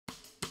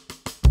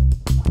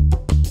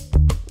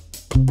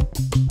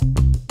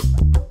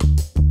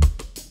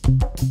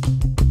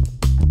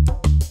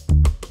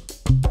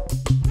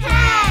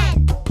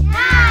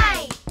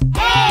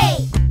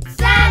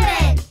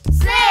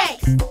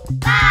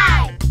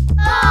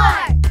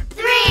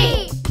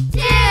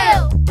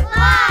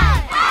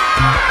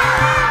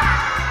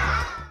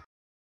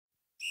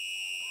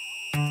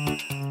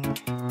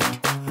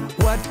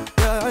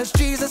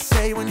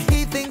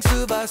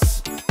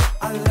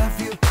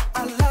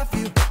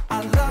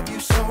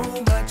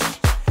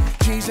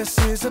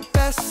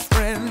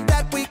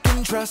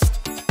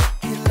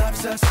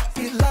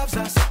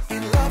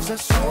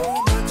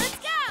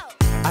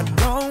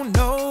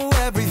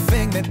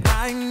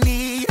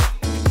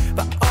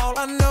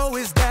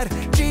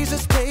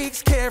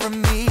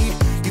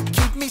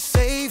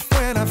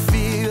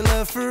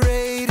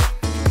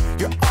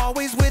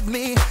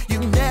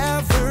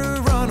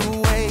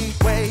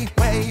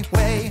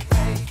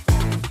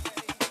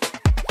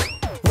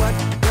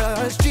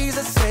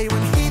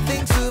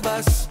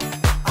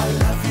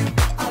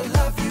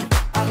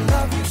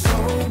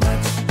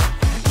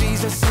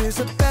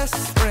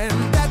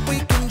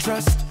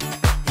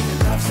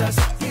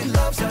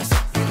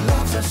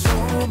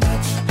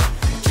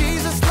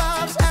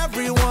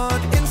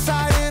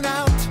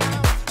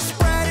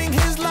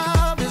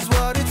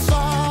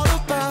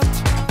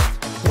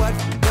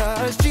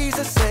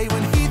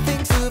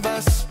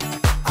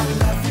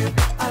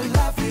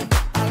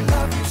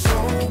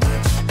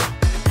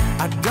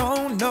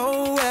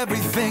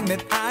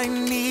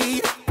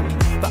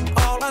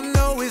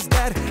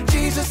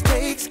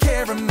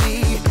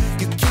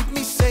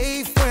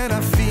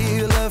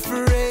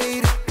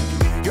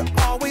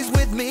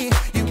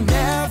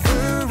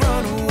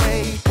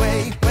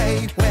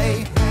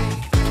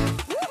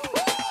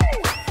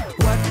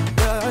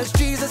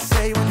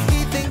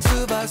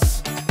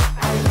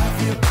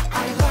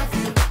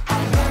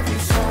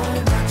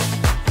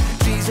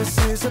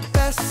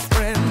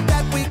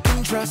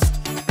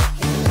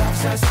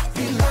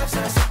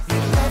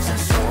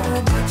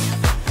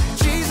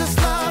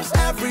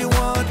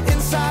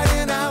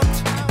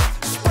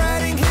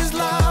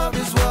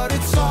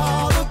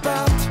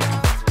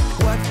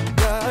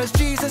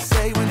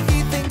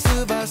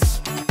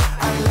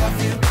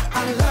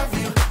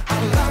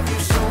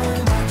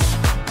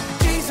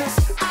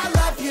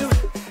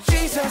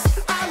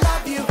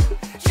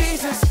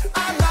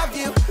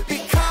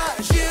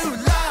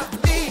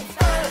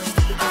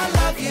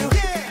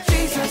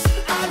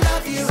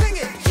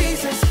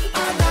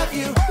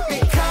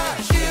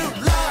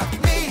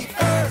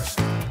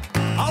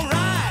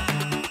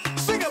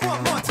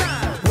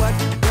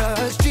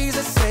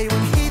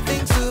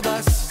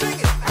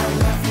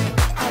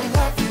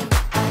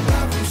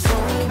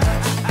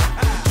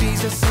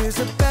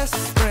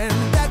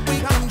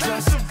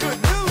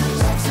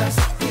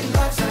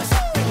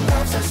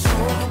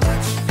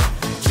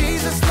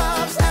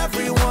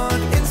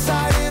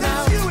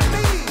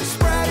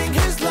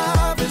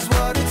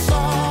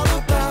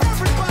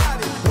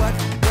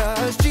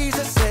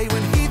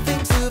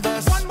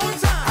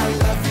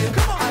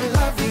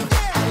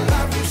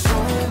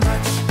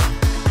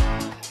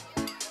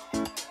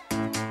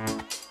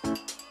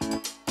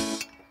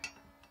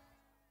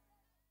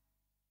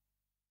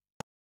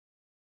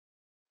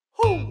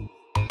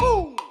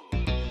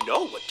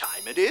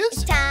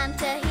It's time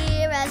to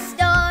hear a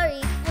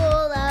story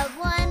full of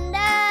wonder.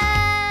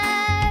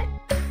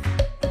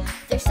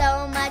 There's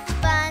so much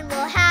fun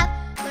we'll have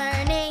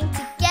learning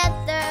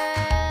together.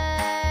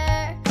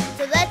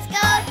 So let's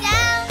go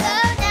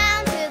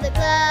down to the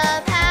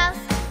clubhouse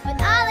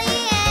with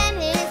Ollie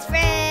and his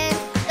friends.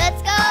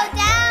 Let's go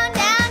down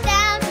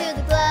to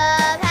the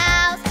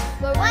clubhouse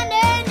where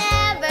wonder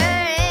never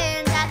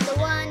ends at the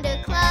Wonder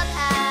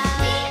Clubhouse.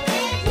 Meet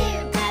with you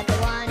at the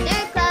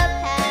Wonder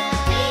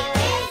Clubhouse. Meet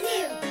with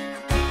you.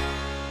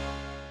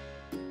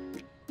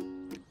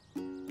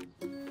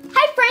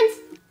 Hi friends,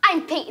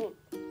 I'm Peyton.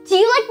 Do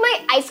you like my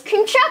ice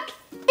cream truck?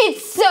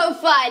 It's so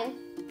fun.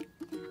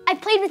 I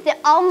played with it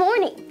all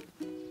morning.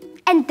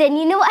 And then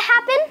you know what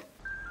happened?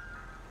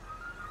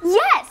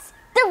 Yes,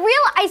 the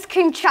real ice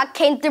cream truck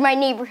came through my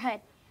neighborhood.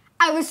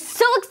 I was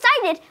so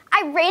excited,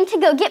 I ran to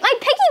go get my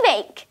piggy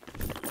bank.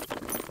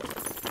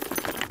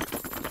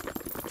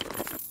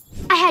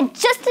 I had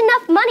just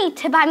enough money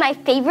to buy my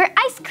favorite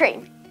ice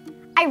cream.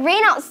 I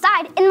ran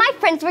outside and my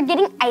friends were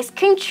getting ice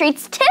cream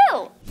treats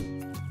too.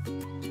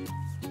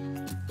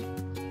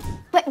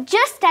 But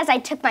just as I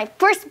took my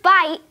first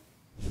bite,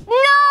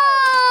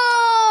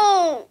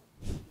 no!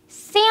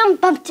 Sam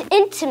bumped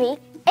into me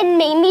and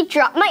made me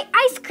drop my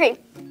ice cream,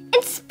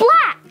 and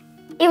splat!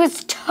 It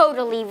was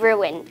totally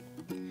ruined.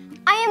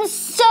 I am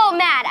so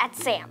mad at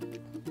Sam,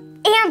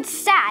 and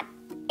sad,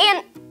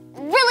 and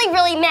really,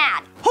 really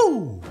mad.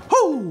 Ho,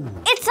 ho!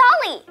 It's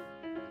Ollie.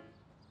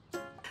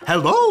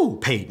 Hello,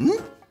 Peyton.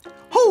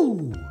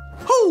 Ho,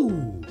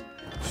 ho!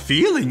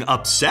 Feeling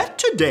upset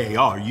today,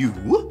 are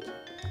you?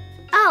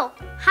 Oh,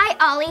 hi,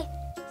 Ollie.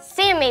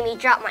 Sam made me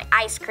drop my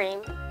ice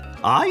cream.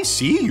 I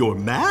see you're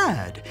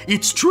mad.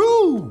 It's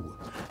true.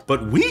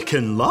 But we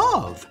can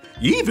love,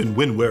 even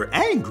when we're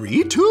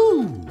angry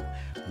too.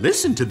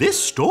 Listen to this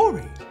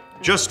story.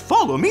 Just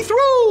follow me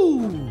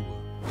through.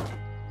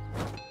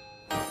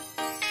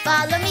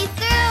 Follow me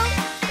through,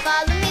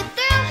 follow me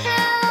through,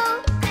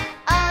 who?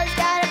 Ollie's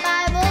got a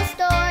Bible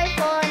story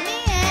for me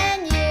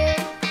and you.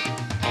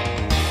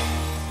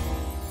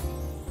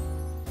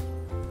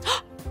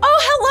 Oh,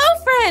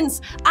 hello,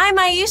 friends! I'm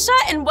Aisha,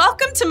 and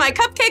welcome to my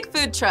cupcake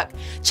food truck.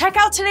 Check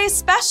out today's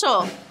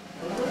special.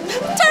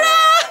 Ta-da!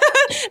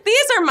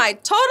 These are my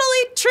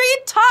totally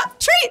tree-top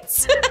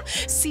treats.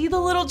 See the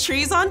little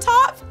trees on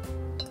top?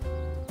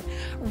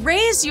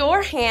 Raise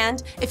your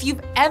hand if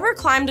you've ever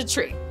climbed a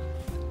tree.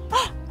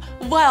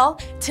 Well,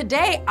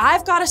 today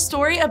I've got a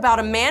story about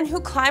a man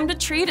who climbed a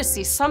tree to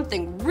see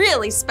something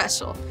really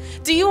special.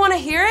 Do you want to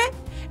hear it?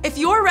 If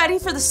you're ready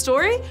for the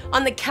story,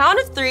 on the count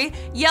of 3,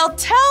 yell,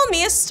 "Tell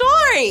me a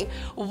story."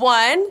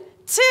 1,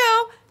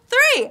 2,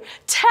 3.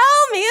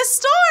 Tell me a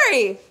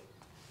story.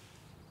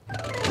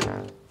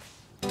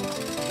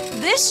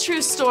 This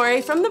true story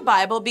from the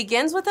Bible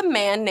begins with a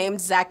man named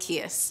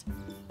Zacchaeus.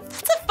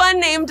 That's a fun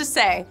name to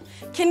say.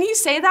 Can you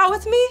say that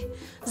with me?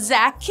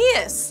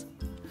 Zacchaeus.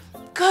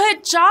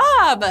 Good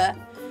job!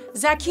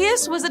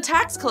 Zacchaeus was a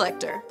tax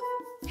collector.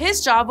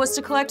 His job was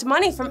to collect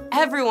money from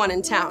everyone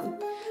in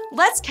town.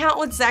 Let's count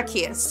with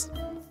Zacchaeus.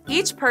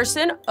 Each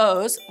person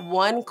owes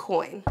 1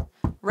 coin.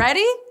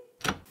 Ready?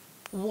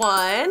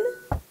 1,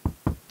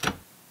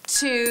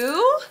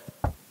 2,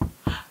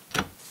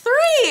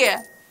 3.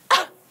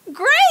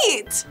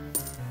 Great!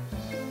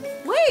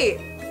 Wait,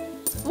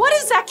 what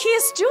is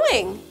Zacchaeus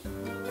doing?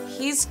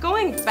 He's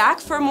going back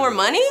for more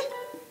money?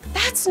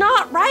 That's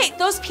not right.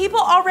 Those people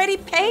already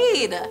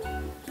paid.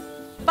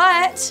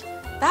 But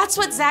that's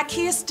what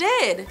Zacchaeus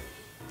did.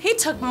 He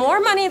took more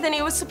money than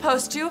he was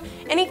supposed to,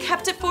 and he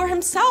kept it for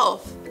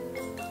himself.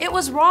 It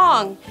was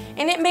wrong,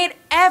 and it made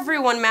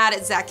everyone mad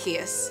at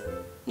Zacchaeus.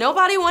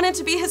 Nobody wanted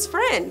to be his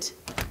friend.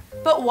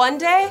 But one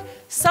day,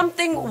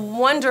 something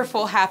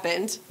wonderful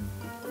happened.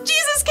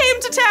 Jesus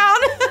came to town.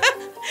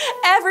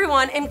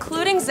 Everyone,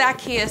 including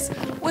Zacchaeus,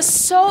 was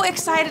so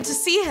excited to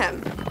see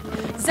him.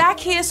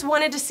 Zacchaeus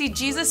wanted to see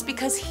Jesus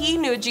because he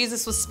knew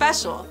Jesus was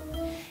special.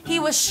 He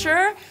was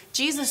sure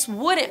Jesus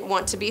wouldn't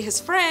want to be his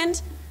friend,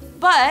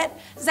 but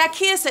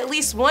Zacchaeus at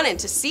least wanted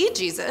to see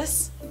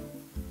Jesus.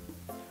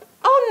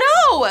 Oh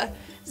no!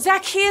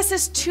 Zacchaeus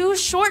is too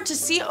short to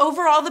see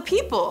over all the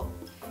people.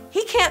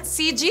 He can't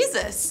see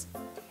Jesus.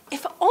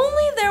 If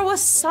only there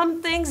was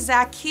something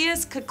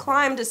Zacchaeus could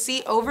climb to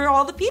see over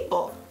all the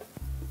people.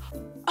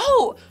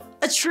 Oh,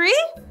 a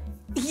tree?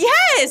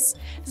 Yes!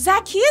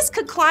 Zacchaeus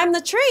could climb the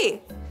tree.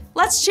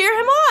 Let's cheer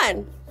him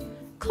on.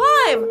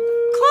 Climb,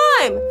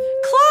 climb,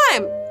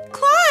 climb,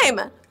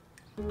 climb.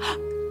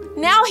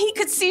 Now he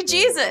could see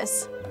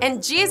Jesus,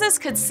 and Jesus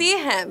could see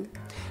him.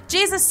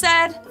 Jesus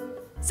said,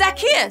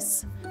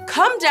 "Zacchaeus,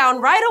 come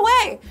down right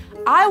away.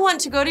 I want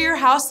to go to your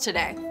house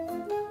today."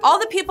 All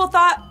the people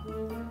thought,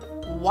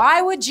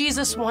 why would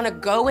Jesus want to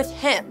go with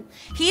him?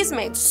 He's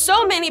made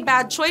so many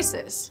bad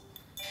choices.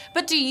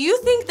 But do you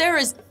think there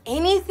is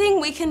anything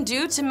we can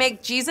do to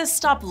make Jesus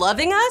stop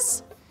loving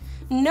us?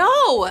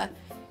 No.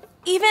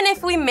 Even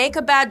if we make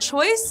a bad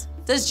choice,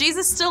 does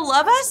Jesus still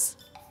love us?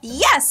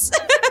 Yes.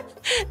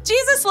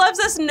 Jesus loves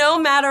us no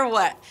matter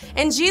what.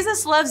 And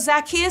Jesus loves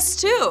Zacchaeus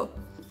too.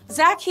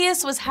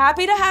 Zacchaeus was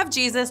happy to have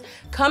Jesus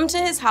come to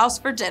his house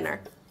for dinner.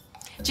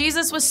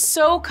 Jesus was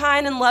so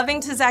kind and loving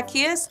to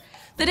Zacchaeus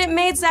that it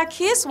made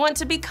Zacchaeus want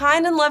to be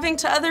kind and loving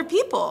to other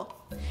people.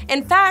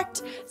 In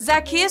fact,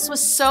 Zacchaeus was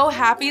so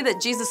happy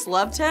that Jesus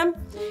loved him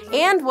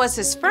and was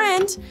his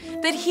friend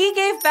that he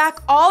gave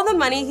back all the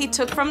money he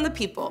took from the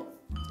people.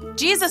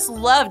 Jesus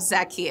loved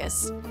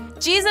Zacchaeus.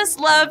 Jesus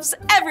loves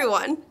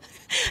everyone.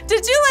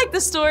 Did you like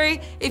the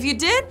story? If you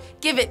did,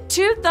 give it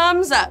 2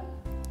 thumbs up.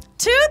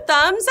 2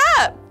 thumbs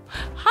up.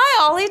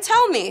 Hi, Ollie,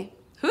 tell me,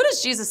 who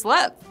does Jesus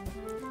love?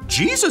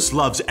 Jesus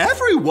loves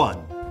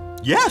everyone.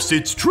 Yes,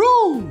 it's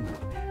true.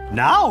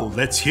 Now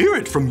let's hear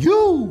it from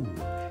you.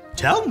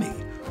 Tell me,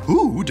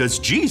 who does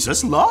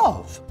Jesus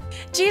love?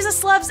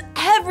 Jesus loves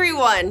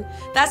everyone.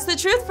 That's the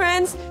truth,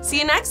 friends. See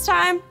you next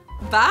time.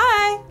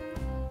 Bye.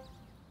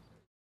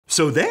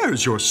 So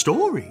there's your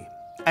story,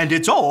 and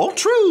it's all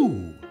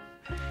true.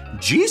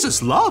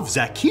 Jesus loved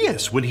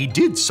Zacchaeus when he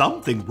did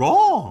something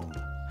wrong.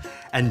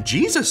 And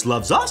Jesus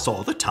loves us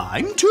all the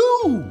time,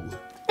 too.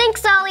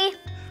 Thanks, Ollie.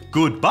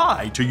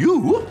 Goodbye to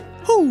you.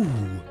 Hoo,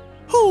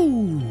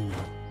 hoo.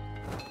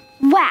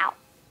 Wow,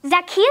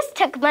 Zacchaeus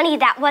took money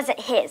that wasn't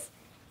his.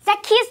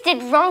 Zacchaeus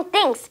did wrong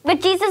things, but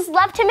Jesus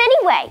loved him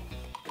anyway.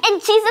 And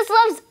Jesus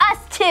loves us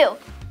too,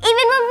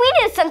 even when we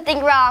do something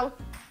wrong.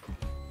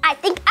 I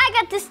think I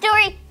got the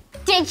story.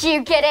 Did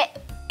you get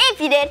it? If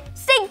you did,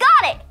 say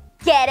got it.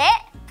 Get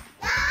it?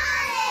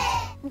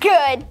 Got it!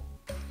 Good.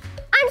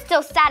 I'm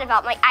still sad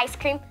about my ice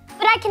cream,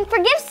 but I can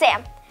forgive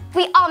Sam.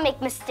 We all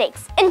make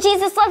mistakes, and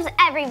Jesus loves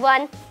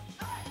everyone.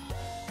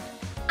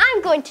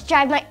 I'm going to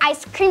drive my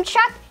ice cream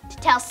truck to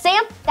tell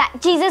Sam that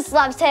Jesus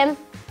loves him.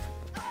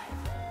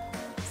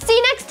 See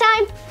you next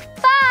time.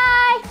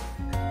 Bye!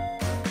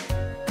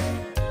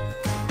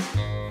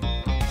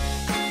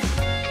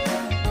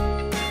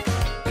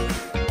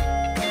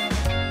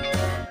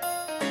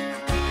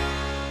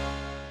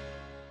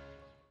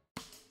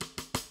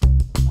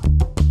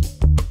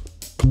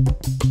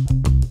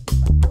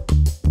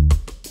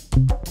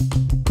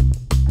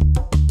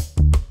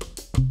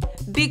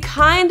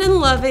 kind and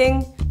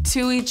loving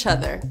to each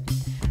other.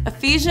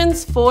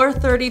 Ephesians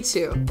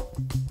 4:32.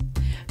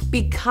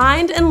 Be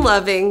kind and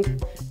loving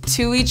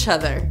to each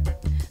other.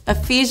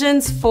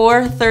 Ephesians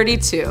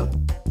 4:32.